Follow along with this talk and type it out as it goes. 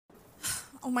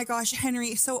Oh my gosh,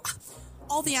 Henry. So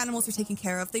all the animals are taken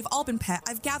care of. They've all been pet.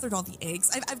 I've gathered all the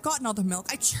eggs. I've gotten all the milk.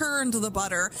 I churned the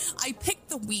butter. I picked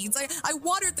the weeds. I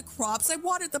watered the crops. I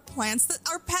watered the plants.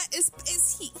 Our pet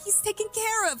he's taken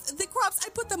care of. The crops, I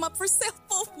put them up for sale.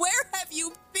 Where have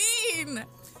you been?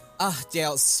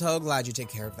 Dale, so glad you take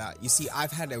care of that. You see,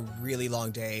 I've had a really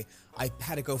long day. I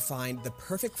had to go find the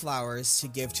perfect flowers to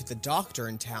give to the doctor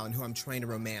in town who I'm trying to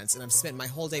romance, and I've spent my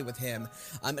whole day with him.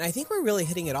 And I think we're really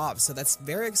hitting it off, so that's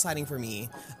very exciting for me.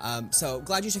 So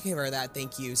glad you took care of that.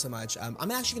 Thank you so much.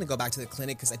 I'm actually going to go back to the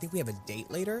clinic because I think we have a date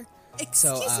later.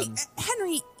 Excuse me,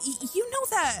 Henry, you know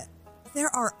that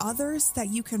there are others that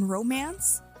you can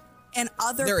romance and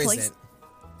other places? There isn't.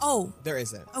 Oh. There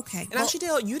isn't. Okay. And actually,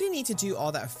 Dale, you didn't need to do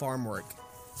all that farm work.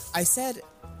 I said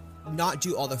not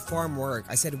do all the farm work.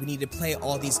 I said we need to play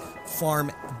all these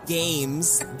farm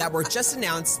games that were just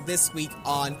announced this week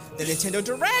on the Nintendo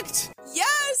Direct.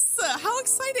 Yes! How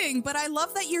exciting! But I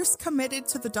love that you're committed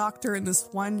to the doctor in this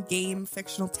one game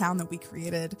fictional town that we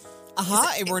created.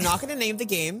 And we're not going to name the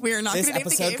game. We're not going to name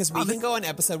the game because we can go an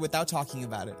episode without talking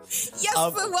about it. Yes,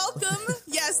 but welcome.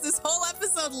 Yes, this whole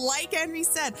episode, like Henry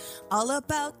said, all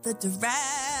about the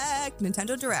Direct,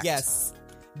 Nintendo Direct. Yes,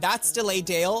 that's Delay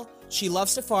Dale. She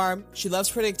loves to farm, she loves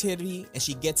productivity, and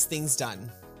she gets things done.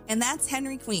 And that's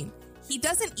Henry Queen. He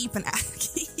doesn't eat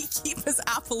he keep his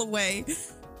apple away.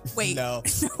 Wait, no,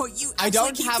 you. I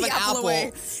don't keep have the an apple apple.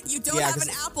 Away. You don't have an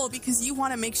apple because you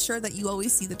want to make sure that you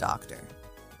always see the doctor.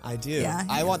 I do. Yeah,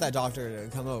 I want that doctor to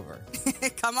come over.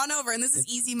 Come on over. And this is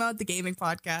Easy Mode, the gaming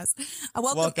podcast.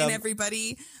 Welcome in,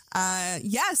 everybody.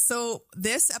 So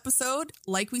this episode,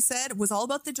 like we said, was all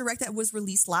about the Direct that was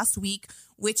released last week,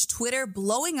 which Twitter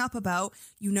blowing up about.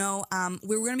 We were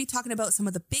going to be talking about some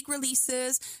of the big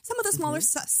releases, some of the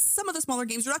smaller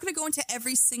games. We're not going to go into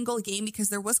every single game because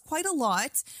there was quite a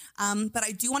lot. But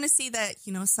I do want to say that,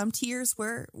 some tears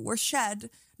were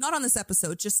shed, not on this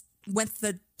episode, just with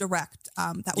the Direct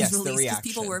that was released, because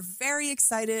people were very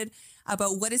excited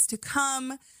about what is to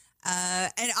come.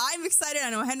 And I'm excited.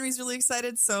 I know Henry's really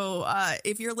excited. So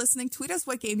if you're listening, tweet us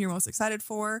what game you're most excited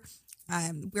for.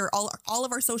 We're all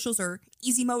of our socials are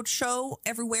Easy Mode Show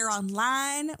everywhere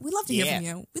online. We love to hear from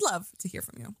you. We love to hear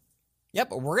from you.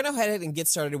 Yep, we're going to go ahead and get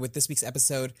started with this week's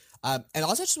episode. And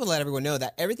also just want to let everyone know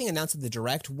that everything announced in the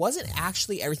Direct wasn't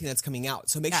actually everything that's coming out.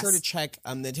 So make sure to check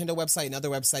the Nintendo website and other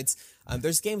websites.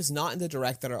 There's games not in the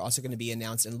Direct that are also going to be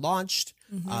announced and launched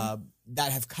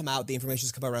that have come out. The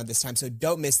information's come out around this time. So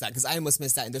don't miss that, because I almost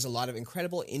missed that. And there's a lot of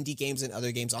incredible indie games and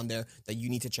other games on there that you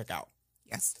need to check out.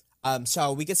 Yes.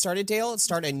 So we get started, Dale.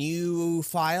 Start a new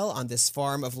file on this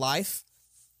farm of life.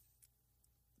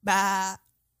 Bah.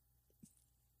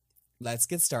 Let's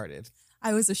get started.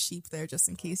 I was a sheep there just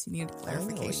in case you needed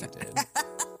clarification. I know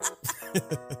you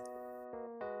did.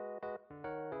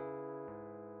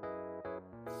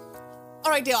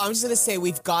 All right, Dale, I'm just going to say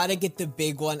we've got to get the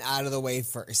big one out of the way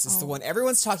first. It's the one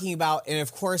everyone's talking about, and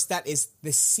of course that is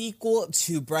the sequel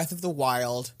to Breath of the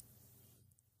Wild.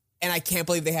 And I can't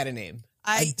believe they had a name.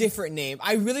 A different name.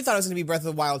 I really thought it was going to be Breath of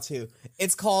the Wild 2.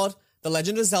 It's called The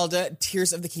Legend of Zelda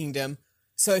Tears of the Kingdom.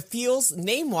 So it feels,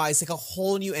 name-wise, like a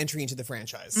whole new entry into the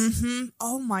franchise. Mm-hmm.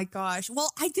 Oh my gosh.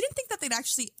 Well, I didn't think that they'd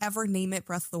actually ever name it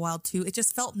Breath of the Wild 2. It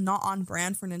just felt not on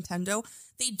brand for Nintendo.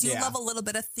 They do love a little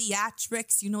bit of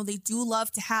theatrics. They do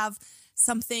love to have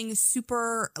something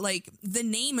super, the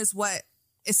name is what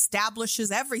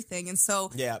establishes everything. And so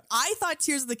I thought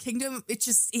Tears of the Kingdom,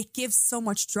 it gives so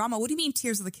much drama. What do you mean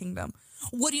Tears of the Kingdom?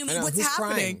 What do you mean? What's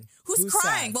happening? Crying? Who's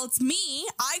crying? Sad? Well, it's me.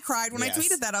 I cried when I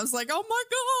tweeted that. I was like, oh my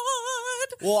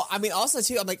God. Well, I mean, also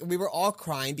too, we were all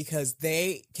crying because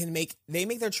they make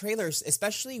their trailers,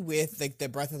 especially with the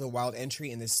Breath of the Wild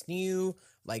entry in this new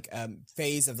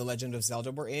phase of the Legend of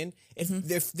Zelda we're in.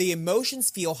 If the emotions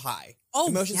feel high.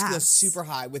 Emotions feel super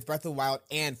high with Breath of the Wild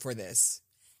and for this.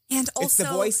 And also, it's the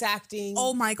voice acting.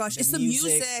 Oh my gosh, it's the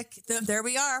music. There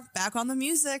we are, back on the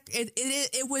music.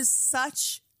 It was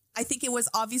such, I think it was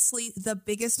obviously the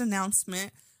biggest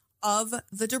announcement of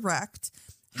the Direct.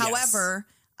 However,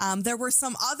 there were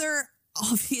some other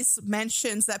obvious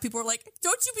mentions that people were like,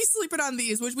 don't you be sleeping on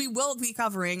these, which we will be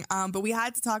covering. But we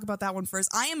had to talk about that one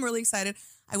first. I am really excited.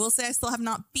 I will say I still have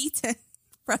not beaten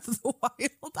Breath of the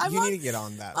Wild. You need to get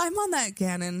on that. I'm on that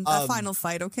Ganon, that final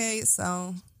fight, okay?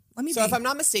 So let me if I'm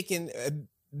not mistaken,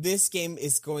 this game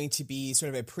is going to be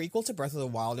sort of a prequel to Breath of the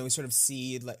Wild, and we sort of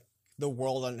see the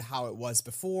world on how it was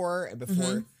before, and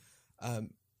before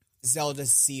Zelda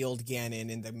sealed Ganon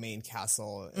in the main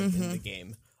castle in the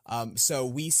game. So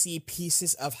we see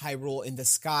pieces of Hyrule in the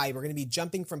sky. We're going to be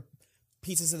jumping from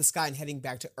pieces of the sky and heading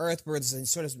back to Earth, where there's a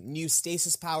sort of new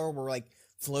stasis power. We're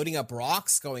floating up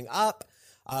rocks, going up.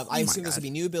 I assume there's going to be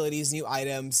new abilities, new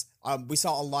items. We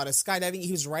saw a lot of skydiving.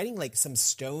 He was riding like some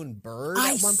stone bird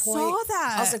at one point. I saw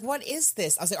that. I was like, what is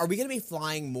this? I was like, are we going to be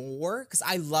flying more? Because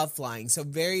I love flying. So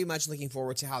very much looking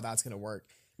forward to how that's going to work.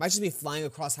 Might just be flying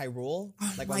across Hyrule,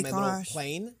 like on my little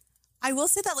plane. I will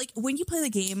say that, like, when you play the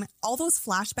game, all those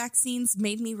flashback scenes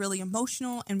made me really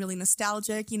emotional and really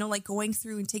nostalgic, you know, like going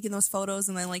through and taking those photos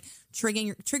and then like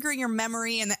triggering your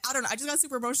memory. And then, I don't know, I just got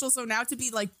super emotional. So now to be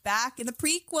like back in the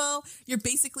prequel, you're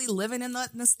basically living in the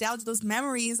nostalgia, those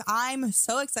memories. I'm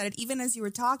so excited, even as you were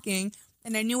talking.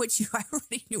 And I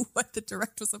already knew what the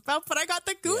direct was about, but I got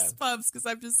the goosebumps because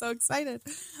I'm just so excited.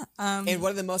 And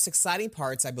one of the most exciting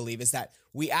parts, I believe, is that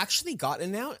we actually got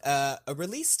a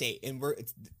release date, and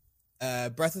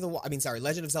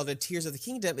Legend of Zelda Tears of the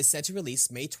Kingdom is set to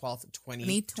release May 12th,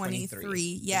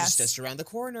 2023. Yes. It's just around the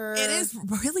corner. It is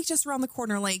really just around the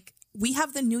corner. Like, we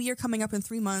have the new year coming up in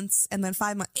 3 months and then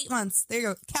 8 months. There you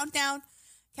go. Countdown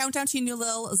to your new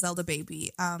little Zelda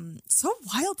baby. So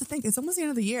wild to think it's almost the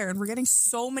end of the year and we're getting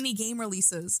so many game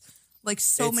releases. Like,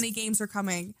 many games are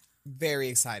coming. Very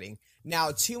exciting.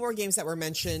 Now, 2 more games that were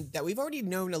mentioned that we've already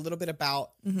known a little bit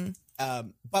about,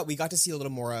 but we got to see a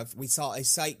little more of. We saw a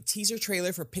teaser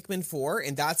trailer for Pikmin 4,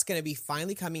 and that's going to be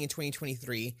finally coming in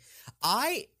 2023.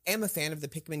 I am a fan of the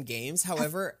Pikmin games.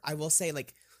 However, I will say,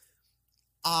 like,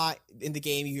 in the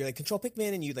game, you like control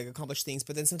Pikmin and you like accomplish things,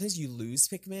 but then sometimes you lose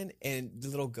Pikmin and the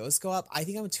little ghosts go up. I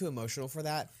think I'm too emotional for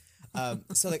that.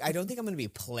 So like, I don't think I'm going to be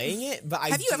playing it, but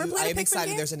I'm excited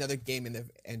game? There's another game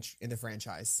in the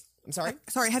franchise. I'm sorry?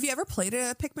 Sorry, have you ever played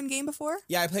a Pikmin game before?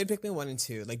 Yeah, I played Pikmin 1 and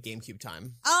 2, like GameCube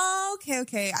time. Oh,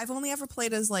 okay. I've only ever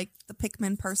played as like the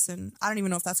Pikmin person. I don't even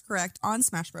know if that's correct. On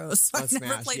Smash Bros. So I've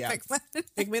never played Pikmin.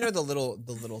 Pikmin are the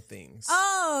little things.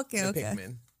 Oh, okay.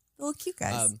 Pikmin. The little cute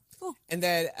guys. Cool. And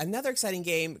then another exciting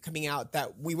game coming out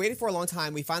that we waited for a long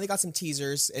time. We finally got some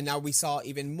teasers, and now we saw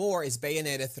even more is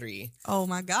Bayonetta 3. Oh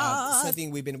my god. Something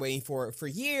we've been waiting for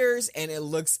years, and it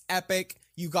looks epic.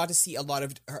 You got to see a lot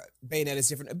of Bayonetta's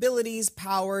different abilities,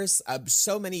 powers,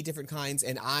 so many different kinds,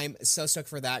 and I'm so stoked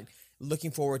for that.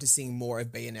 Looking forward to seeing more of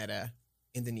Bayonetta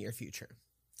in the near future.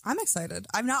 I'm excited.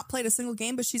 I've not played a single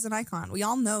game, but she's an icon. We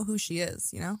all know who she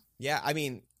is, you know? Yeah, I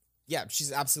mean, yeah,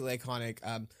 she's absolutely iconic.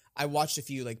 I watched a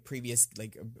few like previous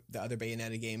like the other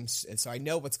Bayonetta games, and so I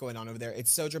know what's going on over there.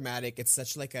 It's so dramatic. It's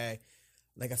such like a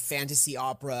fantasy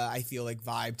opera, I feel like,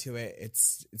 vibe to it.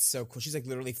 It's so cool. She's like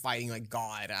literally fighting like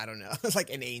God, I don't know, like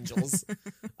an angels.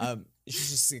 She's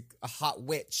just like a hot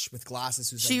witch with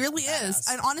glasses. She really is.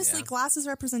 And honestly, glasses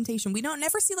representation. We don't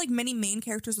never see like many main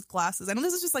characters with glasses. I know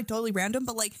this is just like totally random,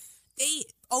 but like they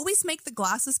always make the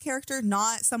glasses character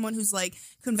not someone who's like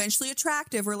conventionally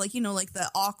attractive or like, you know, like the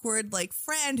awkward like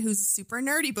friend who's super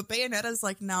nerdy. But Bayonetta's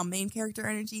like, no, main character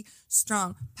energy,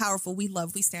 strong, powerful. We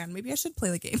stand. Maybe I should play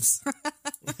the games.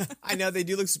 I know, they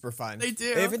do look super fun. They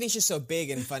do. Everything's just so big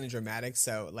and fun and dramatic.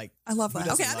 So like, I love that.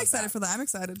 Okay, I'm excited for that. I'm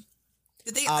excited.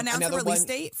 Did they announce a release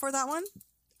date for that one?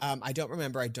 I don't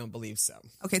remember. I don't believe so.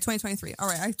 Okay, 2023. All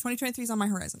right, 2023 is on my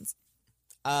horizons.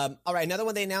 All right, another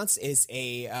one they announced is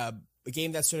a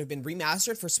game that's sort of been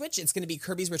remastered for Switch. It's going to be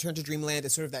Kirby's Return to Dreamland.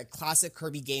 It's sort of that classic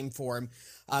Kirby game form.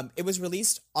 It was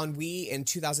released on Wii in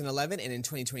 2011, and in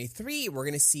 2023, we're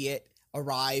going to see it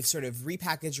arrive sort of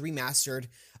repackaged, remastered.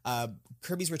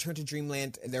 Kirby's Return to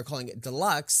Dreamland, they're calling it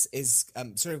Deluxe, is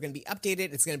sort of going to be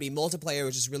updated. It's going to be multiplayer,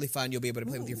 which is really fun. You'll be able to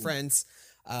play with your friends.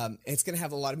 It's going to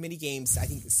have a lot of mini games. I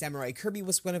think Samurai Kirby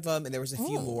was one of them, and there was a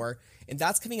few more. And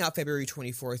that's coming out February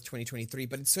 24th, 2023.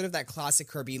 But it's sort of that classic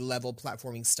Kirby level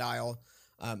platforming style.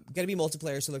 Going to be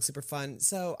multiplayer, so it looks super fun.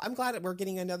 So I'm glad that we're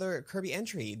getting another Kirby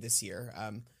entry this year.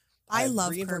 I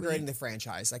love reinvigorating the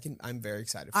franchise. I'm very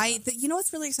excited for that. You know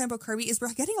what's really exciting about Kirby is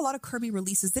we're getting a lot of Kirby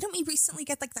releases. Didn't we recently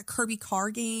get like that Kirby car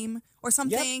game or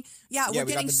something? Yep. Yeah,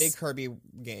 we got the big Kirby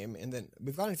game, and then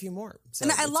we've gotten a few more. So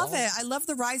and I love it. I love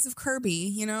the rise of Kirby,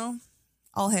 you know?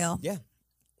 All hail. Yeah.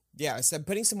 Yeah, so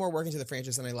putting some more work into the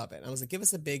franchise, and I love it. And I was like, give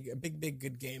us a big,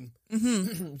 good game.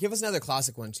 Mm-hmm. Give us another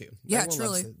classic one, too. Yeah, Everyone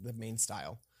truly. Loves the main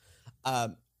style.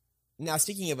 Now,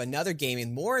 speaking of another game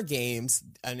and more games,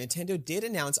 Nintendo did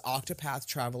announce Octopath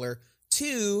Traveler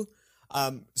 2.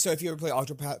 So if you ever play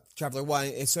Octopath Traveler 1,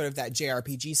 it's sort of that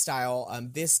JRPG style.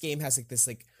 This game has like this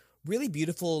like really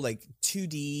beautiful like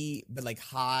 2D but like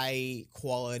high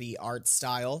quality art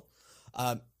style.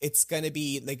 It's going to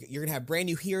be like you're going to have brand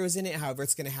new heroes in it. However,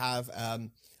 it's going to have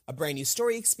a brand new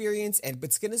story experience, but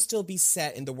it's going to still be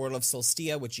set in the world of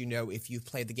Solstia, which you know if you've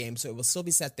played the game. So it will still be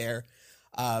set there.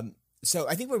 So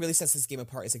I think what really sets this game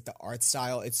apart is like the art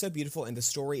style. It's so beautiful, and the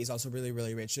story is also really,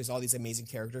 really rich. There's all these amazing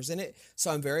characters in it.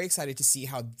 So I'm very excited to see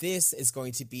how this is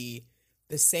going to be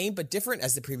the same but different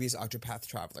as the previous Octopath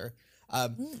Traveler. I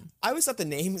always thought the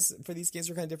names for these games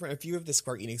were kind of different. A few of the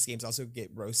Square Enix games also get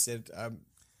roasted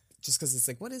just because it's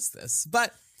like, what is this?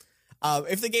 But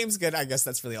if the game's good, I guess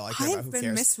that's really all I care about. Who cares? I've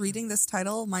been misreading this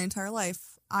title my entire life.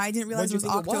 I didn't realize it was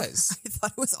I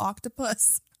thought it was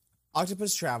Octopus.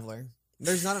 Octopus Traveler.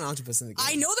 There's not an octopus in the game.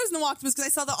 I know there's no octopus because I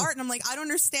saw the art and I'm like, I don't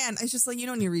understand. It's just like, you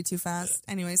don't need to read too fast.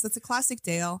 Anyways, that's a classic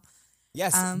Dale.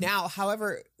 Yes. Now,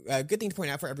 however, a good thing to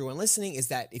point out for everyone listening is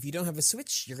that if you don't have a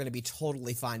Switch, you're going to be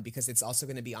totally fine because it's also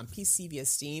going to be on PC via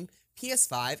Steam,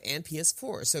 PS5, and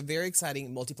PS4. So very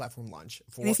exciting multi-platform launch.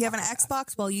 And if you have an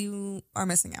Xbox, well, you are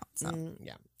missing out. So.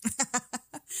 Yeah.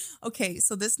 Okay,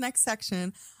 so this next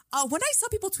section... when I saw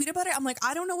people tweet about it, I'm like,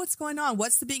 I don't know what's going on.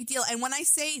 What's the big deal? And when I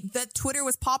say that Twitter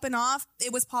was popping off,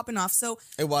 it was popping off. So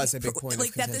it was a big point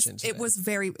of contention. It was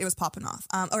popping off.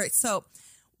 All right, so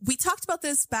we talked about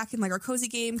this back in like our cozy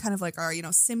game, kind of like our,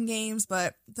 sim games.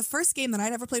 But the first game that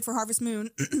I'd ever played for Harvest Moon,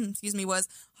 excuse me, was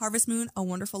Harvest Moon: A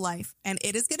Wonderful Life, and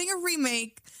it is getting a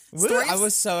remake. I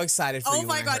was so excited for you. Oh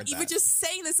my god! Even just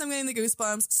saying this, I'm getting the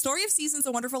goosebumps. Story of Seasons: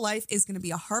 A Wonderful Life is going to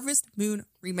be a Harvest Moon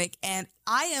remake, and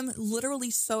I am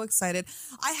literally so excited.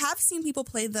 I have seen people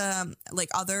play the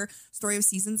other Story of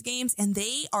Seasons games, and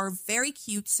they are very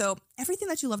cute. So everything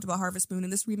that you loved about Harvest Moon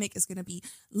in this remake is going to be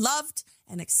loved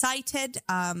and excited.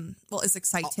 It's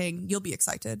exciting. You'll be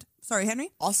excited. Sorry, Henry?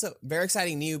 Also, very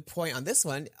exciting new point on this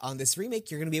one. On this remake,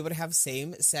 you're going to be able to have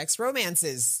same-sex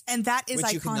romances. And that is which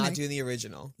iconic. You could not do in the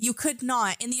original. You could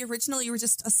not. In the original, you were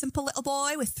just a simple little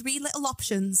boy with 3 little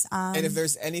options. And if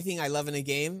there's anything I love in a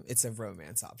game, it's a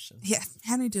romance option. Yeah,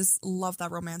 Henry just loved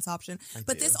that romance option.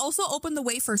 But this also opened the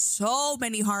way for so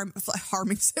many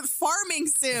farming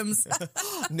sims.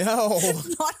 No.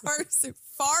 Not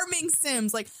farming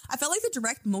sims. Like, I felt like the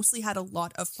Direct mostly had a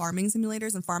lot of farming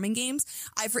simulators and farming games.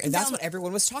 And that's what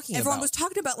everyone was talking about. Everyone was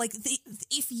talking about, like,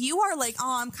 if you are like,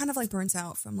 oh, I'm kind of like burnt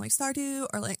out from like Stardew,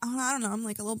 or like, oh, I don't know, I'm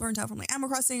like a little burnt out from like Animal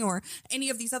Crossing or any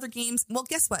of these other games. Well,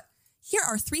 guess what? Here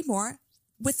are 3 more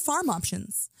with farm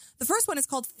options. The first one is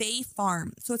called Fae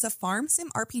Farm. So it's a farm sim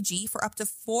RPG for up to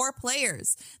 4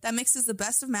 players that mixes the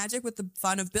best of magic with the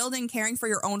fun of building, caring for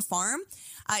your own farm.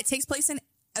 It takes place in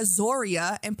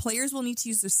Azoria, and players will need to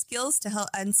use their skills to help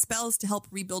and spells to help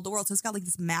rebuild the world. So it's got like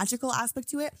this magical aspect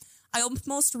to it. I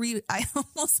almost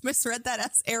misread that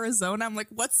as Arizona. I'm like,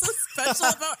 what's so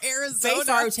special about Arizona? Fae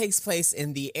Farm takes place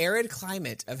in the arid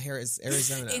climate of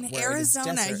Arizona. In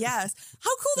Arizona, yes.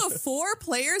 How cool, though, 4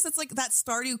 players? That's like that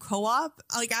Stardew co-op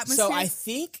like atmosphere.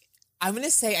 So I'm going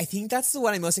to say, I think that's the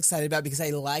one I'm most excited about because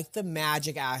I like the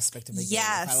magic aspect of the game.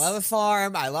 Yes. I love a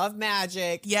farm. I love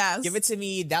magic. Yes. Give it to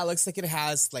me. That looks like it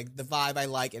has like the vibe I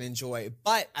like and enjoy.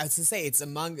 But I was to say, it's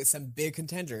among some big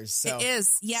contenders. So. It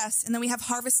is, yes. And then we have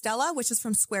Harvestella, which is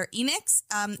from Square Enix.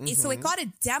 So it got a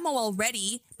demo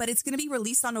already, but it's going to be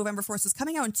released on November 4th. So it's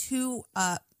coming out in 2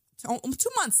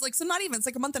 months. Like, so not even, it's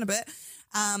like a month and a bit.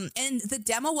 And the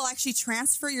demo will actually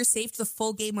transfer your save to the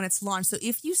full game when it's launched. So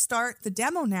if you start the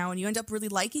demo now and you end up really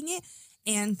liking it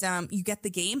and you get the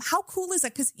game, how cool is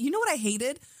that? Because you know what I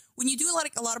hated? When you do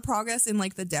a lot of progress in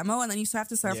like the demo and then you have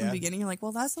to start from the beginning, you're like,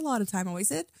 well, that's a lot of time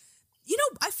wasted.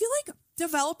 I feel like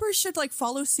developers should like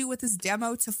follow suit with this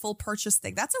demo to full purchase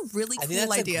thing. That's a really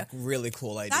cool idea. Really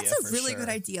cool idea. That's a really good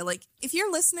idea. Like, if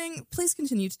you're listening, please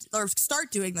continue or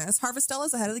start doing this.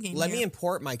 Harvestella's ahead of the game. Let me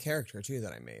import my character too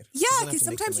that I made. Yeah, because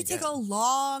sometimes you take a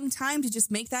long time to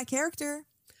just make that character.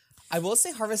 I will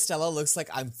say Harvestella looks like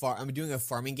I'm doing a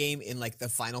farming game in like the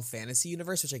Final Fantasy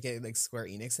universe, which I get like Square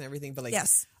Enix and everything. But like,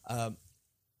 yes.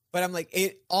 But I'm like,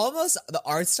 it almost, the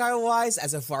art style wise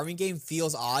as a farming game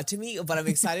feels odd to me, but I'm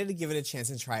excited to give it a chance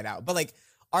and try it out. But like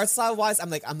art style wise,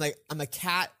 I'm a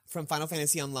cat from Final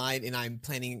Fantasy Online and I'm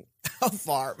planning a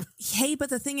farm. Hey, but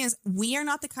the thing is, we are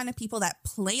not the kind of people that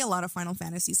play a lot of Final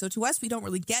Fantasy. So to us, we don't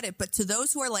really get it. But to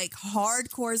those who are like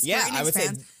hardcore Square Enix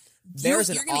fans, there's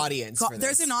an audience for this.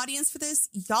 There's an audience for this.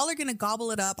 Y'all are going to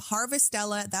gobble it up.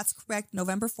 Harvestella, that's correct.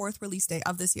 November 4th release date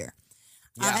of this year.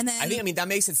 Yeah, and then, I think that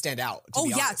makes it stand out.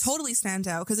 Totally stand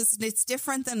out because it's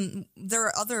different than there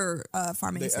are other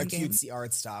farming sim games. Cutesy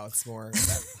art style. It's more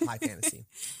high fantasy.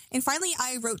 And finally,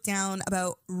 I wrote down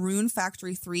about Rune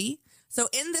Factory 3. So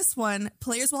in this one,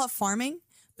 players will have farming,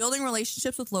 building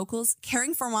relationships with locals,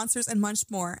 caring for monsters, and much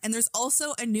more. And there's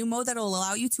also a new mode that will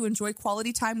allow you to enjoy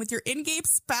quality time with your in-game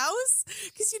spouse.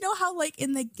 Because you know how, like,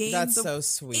 in the game... That's so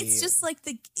sweet. It's just like,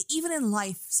 even in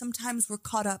life, sometimes we're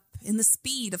caught up in the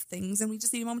speed of things, and we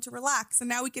just need a moment to relax. And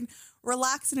now we can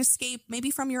relax and escape, maybe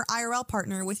from your IRL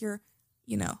partner with your,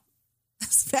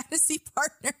 fantasy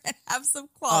partner, and have some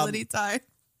quality time.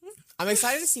 I'm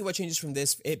excited to see what changes from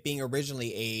this, it being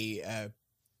originally a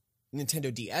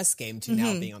Nintendo DS game to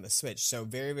now being on the Switch. So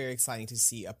very, very exciting to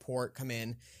see a port come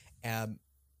in. And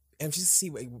just to see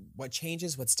what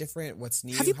changes, what's different, what's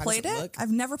new. Have you played it? Look?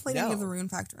 I've never played any of the Rune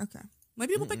Factory. Okay.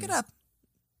 Maybe we'll pick it up.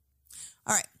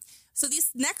 All right. So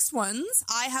these next ones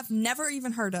I have never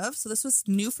even heard of. So this was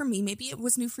new for me. Maybe it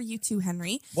was new for you too,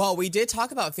 Henry. Well, we did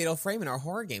talk about Fatal Frame in our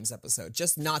horror games episode,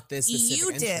 just not this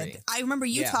specific entry. Did. I remember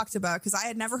you talked about it because I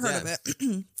had never heard of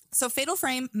it. So Fatal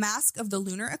Frame, Mask of the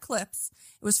Lunar Eclipse.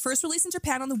 It was first released in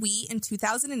Japan on the Wii in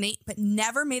 2008, but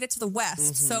never made it to the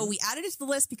West. So we added it to the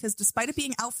list because despite it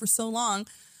being out for so long,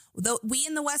 though we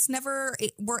in the West never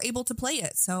were able to play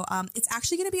it. So it's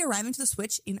actually going to be arriving to the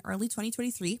Switch in early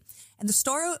 2023. And the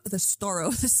story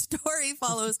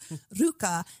follows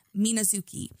Ruka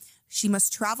Minazuki. She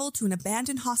must travel to an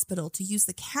abandoned hospital to use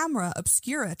the camera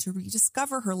obscura to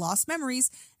rediscover her lost memories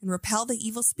and repel the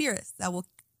evil spirits that will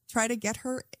try to get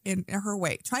her in her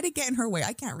way. Try to get in her way.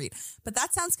 I can't read. But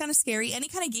that sounds kind of scary. Any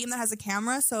kind of game that has a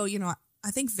camera. So, I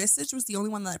think Visage was the only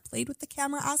one that I played with the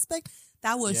camera aspect.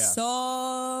 That was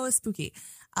so spooky.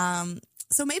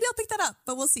 So maybe I'll pick that up,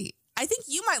 but we'll see. I think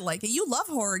you might like it. You love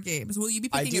horror games. Will you be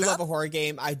picking it up? I do love a horror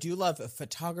game. I do love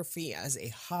photography as a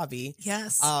hobby.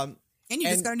 Yes. And you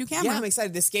just got a new camera. Yeah, I'm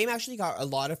excited. This game actually got a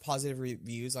lot of positive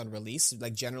reviews on release,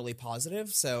 like generally positive.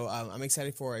 So I'm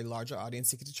excited for a larger audience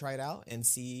to get to try it out and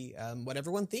see what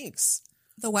everyone thinks.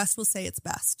 The West will say it's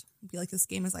best. It'll be like, this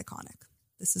game is iconic.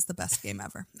 This is the best game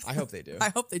ever. I hope they do. I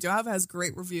hope they do. I hope it has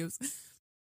great reviews.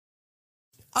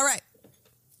 All right.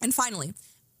 And finally,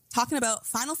 talking about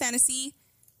Final Fantasy,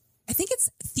 I think it's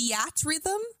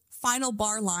Theatrhythm. Final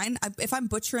bar line. If I'm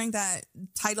butchering that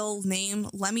title name,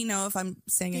 let me know if I'm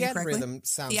saying it correctly. Theatrhythm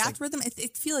sounds Theatrhythm. I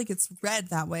feel like it's read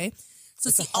that way. So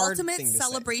it's the ultimate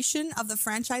celebration of the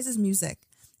franchise's music.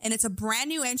 And it's a brand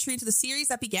new entry into the series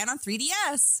that began on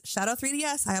 3DS. Shout out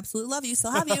 3DS. I absolutely love you.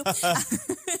 Still have you.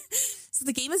 So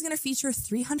the game is going to feature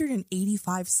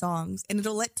 385 songs, and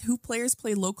it'll let 2 players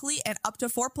play locally and up to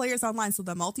 4 players online. So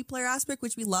the multiplayer aspect,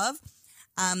 which we love.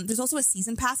 There's also a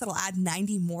season pass that'll add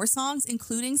 90 more songs,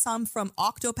 including some from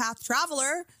Octopath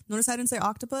Traveler. Notice I didn't say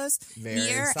Octopus. Very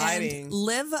exciting. And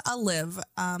Live Alive.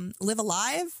 Live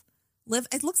Alive?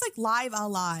 It looks like Live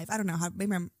Alive. I don't know how.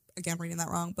 Maybe I'm, again, reading that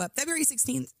wrong. But February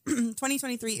 16th,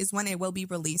 2023 is when it will be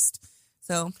released.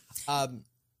 So...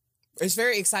 it's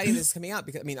very exciting this is coming out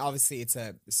because, obviously it's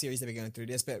a series that we're going through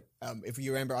this, but if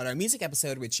you remember on our music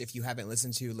episode, which if you haven't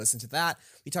listened to, listen to that,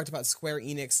 we talked about Square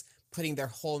Enix putting their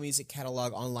whole music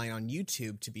catalog online on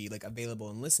YouTube to be available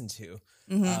and listened to.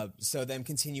 So them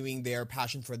continuing their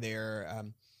passion for their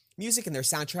music and their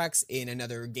soundtracks in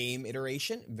another game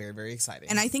iteration. Very, very exciting.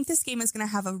 And I think this game is going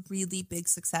to have a really big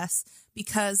success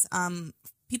because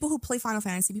people who play Final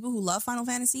Fantasy, people who love Final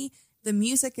Fantasy, the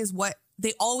music is what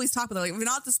they always talk about. If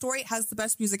not the story, it has the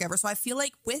best music ever. So I feel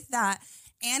like with that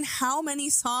and how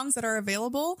many songs that are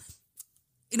available,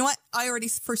 you know what? I already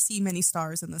foresee many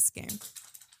stars in this game.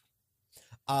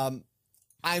 I'm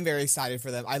very excited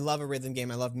for them. I love a rhythm game.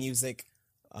 I love music.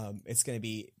 It's going to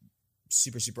be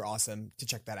super, super awesome to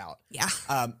check that out. Yeah.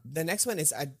 The next one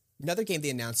is another game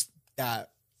they announced that,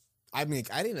 I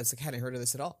hadn't heard of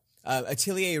this at all.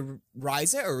 Atelier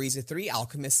Ryza or Ryza 3,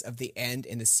 Alchemists of the End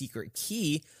and the Secret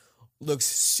Key, looks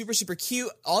super, super cute.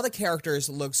 All the characters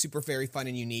look super, very fun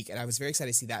and unique, and I was very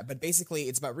excited to see that. But basically,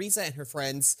 it's about Ryza and her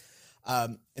friends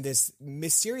and this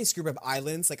mysterious group of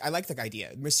islands. I like the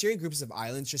idea. Mysterious groups of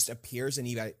islands just appears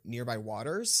in nearby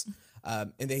waters,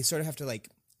 and they sort of have to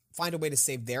find a way to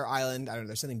save their island. I don't know,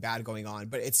 there's something bad going on,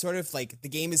 but it's sort of the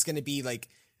game is going to be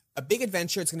a big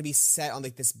adventure. It's going to be set on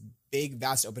this big,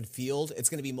 vast open field. It's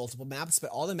going to be multiple maps, but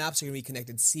all the maps are going to be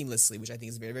connected seamlessly, which I think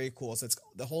is very, very cool. So it's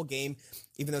the whole game,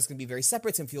 even though it's going to be very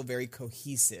separate, it's going to feel very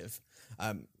cohesive.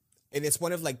 And it's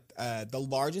one of the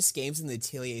largest games in the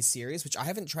Atelier series, which I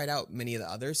haven't tried out many of the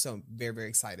others, so I'm very, very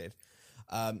excited.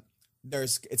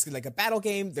 It's like a battle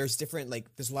game. There's different,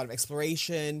 there's a lot of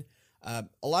exploration, a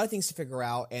lot of things to figure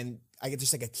out, and I get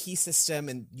just a key system,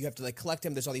 and you have to collect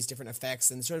them. There's all these different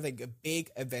effects, and sort of a big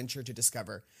adventure to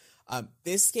discover.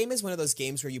 This game is one of those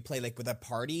games where you play with a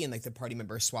party, and the party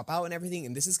members swap out and everything.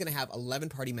 And this is going to have 11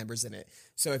 party members in it.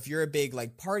 So if you're a big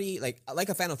party, like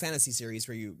a Final Fantasy series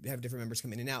where you have different members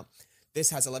come in and out, this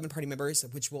has 11 party members,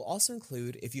 which will also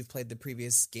include, if you've played the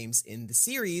previous games in the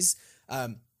series,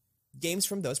 games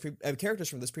from those characters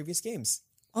from those previous games.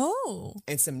 Oh,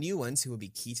 and some new ones who will be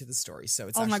key to the story. So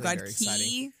it's actually very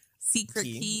exciting. Secret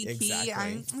key. Exactly.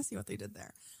 I see what they did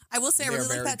there. I will say I really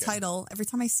like that title. Every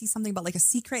time I see something about a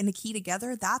secret and a key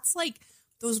together, that's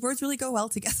those words really go well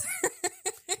together.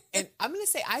 And I'm gonna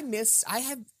say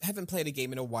I haven't played a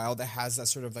game in a while that has that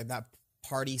sort of that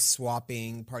party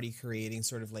swapping, party creating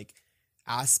sort of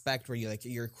aspect where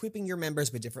you're equipping your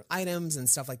members with different items and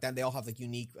stuff like that. They all have like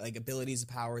unique like abilities,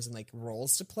 powers, and like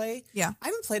roles to play. Yeah. I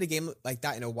haven't played a game like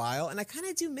that in a while, and I kind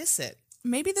of do miss it.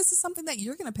 Maybe this is something that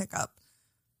you're going to pick up.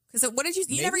 Because what did you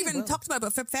never even talked about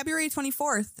it, but February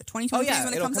 24th, 2023 is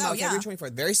when it comes out. February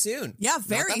 24th, very soon. Yeah,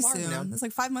 very soon. It's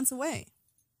like 5 months away.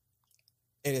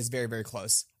 It is very, very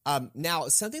close. Now,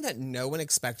 something that no one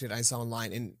expected I saw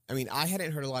online, and I mean, I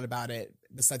hadn't heard a lot about it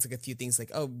besides like a few things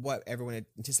like, oh, what everyone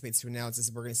anticipates to announce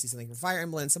is we're going to see something for Fire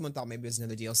Emblem. Someone thought maybe it was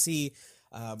another DLC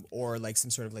or like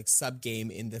some sort of like sub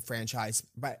game in the franchise.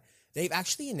 But they've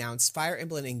actually announced Fire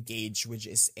Emblem Engage, which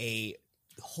is a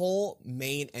whole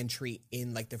main entry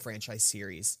in like the franchise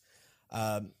series.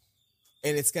 And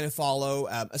it's going to follow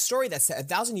a story that's set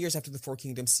 1,000 years after the Four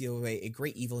Kingdoms seal away a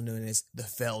great evil known as the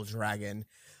Fell Dragon.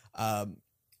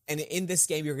 And in this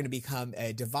game, you're going to become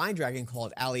a divine dragon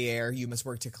called Allier. You must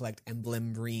work to collect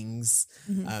emblem rings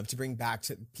to bring back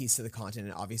peace to the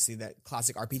continent. Obviously, that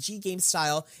classic RPG game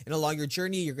style. And along your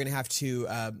journey, you're going to have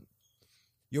to,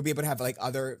 you'll be able to have like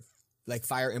other like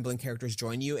Fire Emblem characters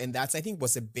join you. And that's, I think,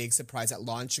 was a big surprise at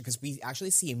launch because we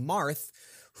actually see Marth,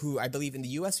 who I believe in the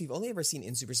US we've only ever seen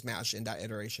in Super Smash in that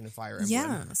iteration of Fire Emblem.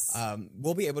 Yes.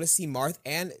 We'll be able to see Marth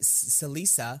and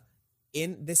Celisa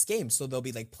in this game. So they'll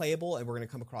be like playable and we're going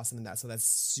to come across them in that. So that's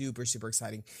super, super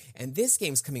exciting. And this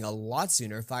game's coming a lot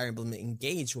sooner. Fire Emblem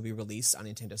Engage will be released on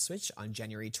Nintendo Switch on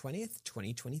January 20th,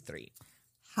 2023.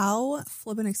 How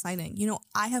flippin' exciting. You know,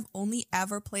 I have only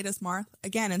ever played as Marth,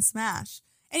 again, in Smash.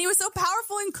 And he was so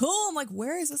powerful and cool. I'm like,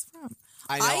 where is this from?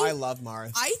 I know, I love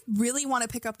Marth. I really want to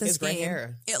pick up this game. His gray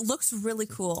hair. It looks really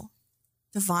cool.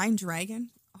 Divine Dragon?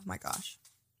 Oh my gosh.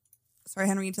 Sorry,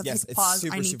 Henry, you have to pause.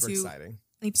 Super, super exciting.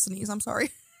 I need to sneeze. I'm sorry.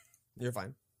 You're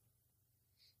fine.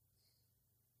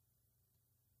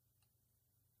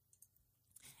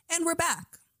 And we're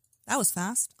back. That was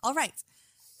fast. All right.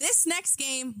 This next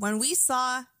game, when we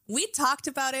talked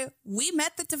about it, we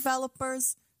met the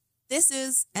developers. This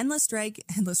is Endless Dungeon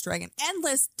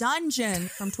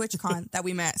from TwitchCon that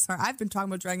we met. Sorry, I've been talking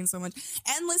about Dragon so much.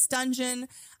 Endless Dungeon.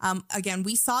 Again,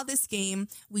 we saw this game.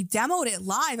 We demoed it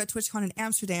live at TwitchCon in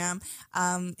Amsterdam.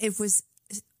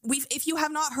 If you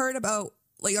have not heard about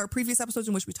like our previous episodes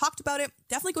in which we talked about it,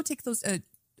 definitely go take those,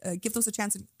 give those a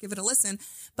chance and give it a listen.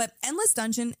 But Endless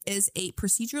Dungeon is a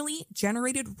procedurally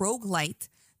generated roguelite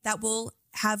that will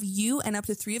have you and up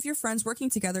to 3 of your friends working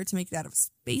together to make it out of a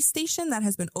space station that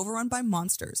has been overrun by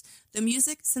monsters. The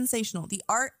music, sensational. The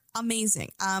art,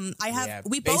 amazing.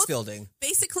 Base building.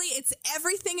 Basically, it's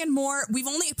everything and more. We've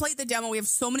only played the demo. We have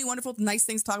so many wonderful, nice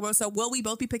things to talk about. So will we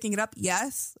both be picking it up?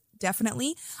 Yes,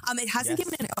 definitely. It hasn't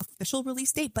given an official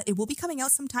release date, but it will be coming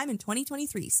out sometime in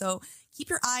 2023. So keep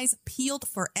your eyes peeled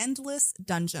for Endless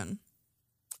Dungeon.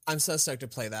 I'm so stoked to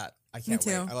play that. I can't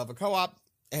wait. I love a co-op.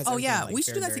 Oh yeah, we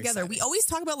should do that together. Exciting. We always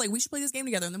talk about like we should play this game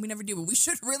together, and then we never do. But we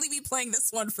should really be playing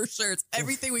this one for sure. It's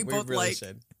everything we both really like.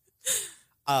 Should.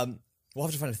 We'll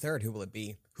have to find a third. Who will it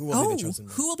be? Who will be the chosen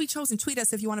one? Who will be chosen? Tweet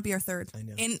us if you want to be our third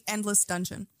in Endless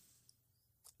Dungeon.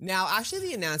 Now, actually,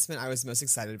 the announcement I was most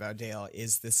excited about, Dale,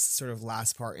 is this sort of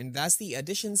last part, and that's the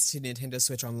additions to Nintendo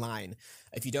Switch Online.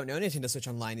 If you don't know, Nintendo Switch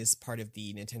Online is part of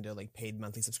the Nintendo like paid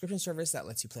monthly subscription service that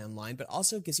lets you play online, but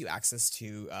also gives you access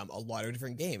to a lot of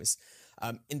different games.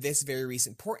 In this very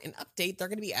recent port and update, they're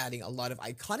going to be adding a lot of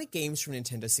iconic games from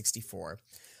Nintendo 64.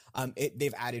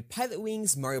 They've added Pilot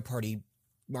Wings, Mario Party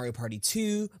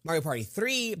 2, Mario Party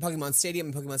 3, Pokemon Stadium,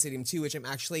 and Pokemon Stadium 2, which I'm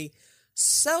actually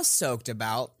so stoked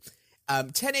about.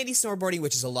 1080 Snowboarding,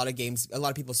 which is a lot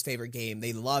of people's favorite game.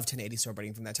 They love 1080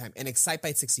 Snowboarding from that time, and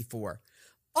Excitebike 64.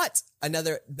 But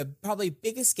the probably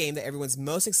biggest game that everyone's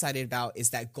most excited about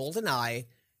is that GoldenEye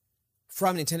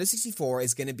from Nintendo 64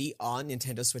 is going to be on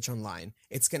Nintendo Switch Online.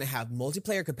 It's going to have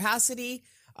multiplayer capacity.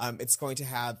 It's going to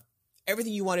have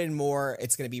everything you wanted and more.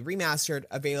 It's going to be remastered,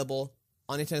 available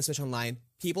on Nintendo Switch Online.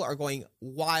 People are going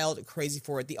wild, crazy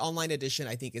for it. The online edition,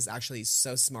 I think, is actually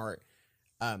so smart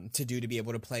to be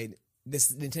able to play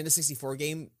this Nintendo 64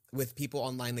 game with people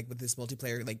online, like with this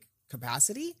multiplayer like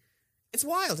capacity. It's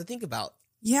wild to think about.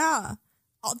 Yeah.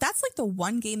 Oh, that's like the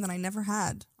one game that I never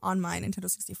had on my Nintendo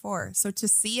 64. So to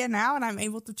see it now and I'm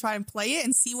able to try and play it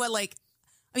and see what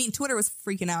Twitter was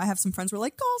freaking out. I have some friends who were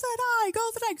like,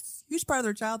 GoldenEye, huge part of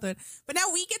their childhood. But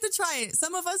now we get to try it.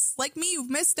 Some of us, like me, who've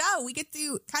missed out, we get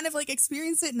to kind of like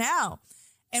experience it now.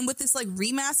 And with this like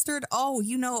remastered, a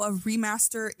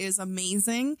remaster is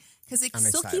amazing because it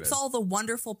still keeps all the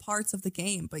wonderful parts of the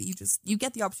game, but you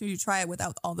get the opportunity to try it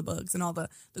without all the bugs and all the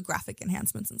graphic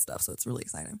enhancements and stuff. So it's really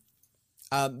exciting.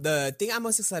 The thing I'm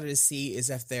most excited to see is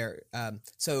if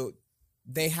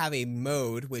they have a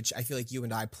mode, which I feel like you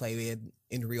and I play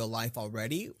in real life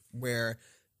already, where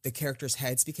the characters'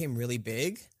 heads became really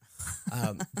big.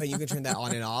 But you can turn that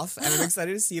on and off. And I'm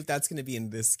excited to see if that's going to be in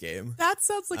this game. That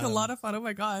sounds like a lot of fun. Oh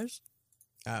my gosh.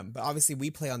 But obviously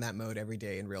we play on that mode every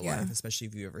day in real life, especially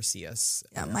if you ever see us.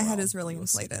 Yeah, my head is really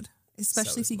inflated.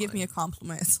 Especially if you give me a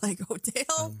compliment. It's like, oh,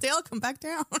 Dale, come back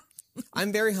down.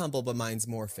 I'm very humble, but mine's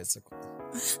more physical.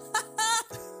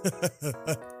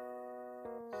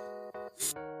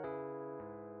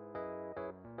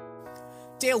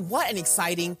 Dale, what an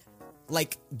exciting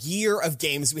year of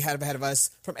games we had ahead of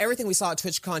us. From everything we saw at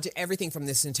TwitchCon to everything from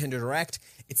this Nintendo Direct,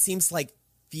 it seems like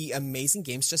the amazing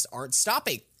games just aren't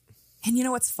stopping. And you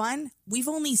know what's fun? We've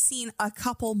only seen a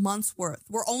couple months worth.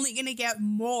 We're only going to get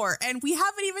more. And we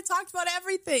haven't even talked about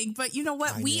everything. But you know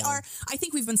what? I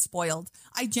think we've been spoiled.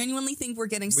 I genuinely think we're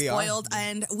getting spoiled.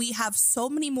 And we have so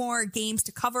many more games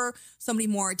to cover, so many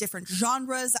more different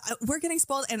genres. We're getting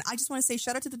spoiled. And I just want to say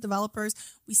shout out to the developers.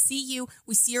 We see you.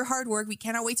 We see your hard work. We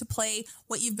cannot wait to play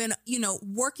what you've been,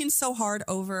 working so hard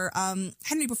over.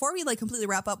 Henry, before we completely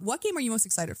wrap up, what game are you most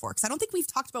excited for? Because I don't think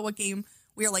we've talked about what game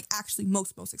we are actually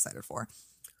most excited for.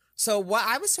 So what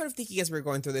I was sort of thinking as we were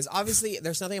going through this, obviously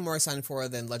there's nothing I'm more excited for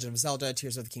than Legend of Zelda,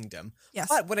 Tears of the Kingdom. Yes.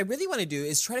 But what I really want to do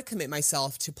is try to commit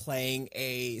myself to playing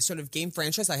a sort of game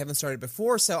franchise I haven't started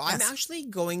before. So I'm actually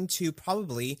going to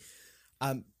probably,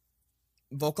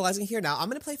 vocalizing here now, I'm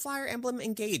going to play Fire Emblem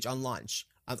Engage on launch.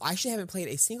 I actually haven't played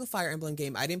a single Fire Emblem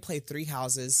game. I didn't play Three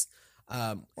Houses,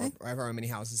 or however many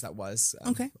houses that was.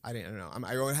 I don't know.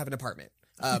 I don't have an apartment.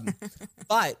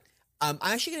 But I'm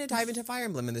actually going to dive into Fire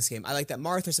Emblem in this game. I like that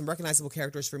Marth. There's some recognizable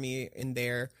characters for me in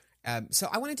there. So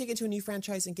I want to dig into a new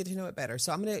franchise and get to know it better.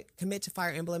 So I'm going to commit to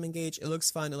Fire Emblem Engage. It looks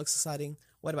fun. It looks exciting.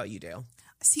 What about you, Dale?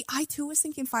 See, I too was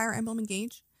thinking Fire Emblem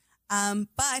Engage.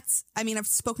 But I mean, I've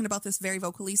spoken about this very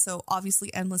vocally, so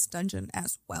obviously Endless Dungeon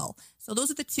as well. So those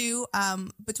are the two.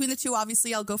 Between the two,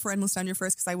 obviously, I'll go for Endless Dungeon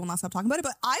first because I will not stop talking about it.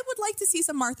 But I would like to see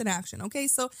some Marth in action. Okay,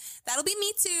 so that'll be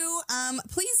me too.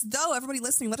 Please, though, everybody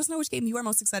listening, let us know which game you are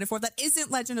most excited for that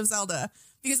isn't Legend of Zelda,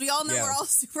 because we all know we're all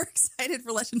super excited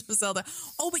for Legend of Zelda.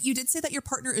 Oh, but you did say that your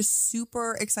partner is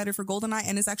super excited for GoldenEye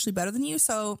and is actually better than you,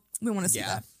 so we want to see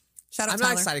that. Shout out I'm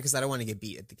Tyler. not excited because I don't want to get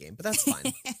beat at the game, but that's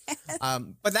fine.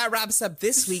 But that wraps up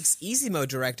this week's Easy Mode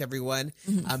Direct, everyone.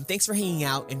 Thanks for hanging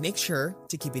out, and make sure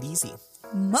to keep it easy.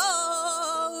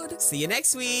 Mode! See you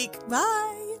next week.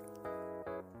 Bye!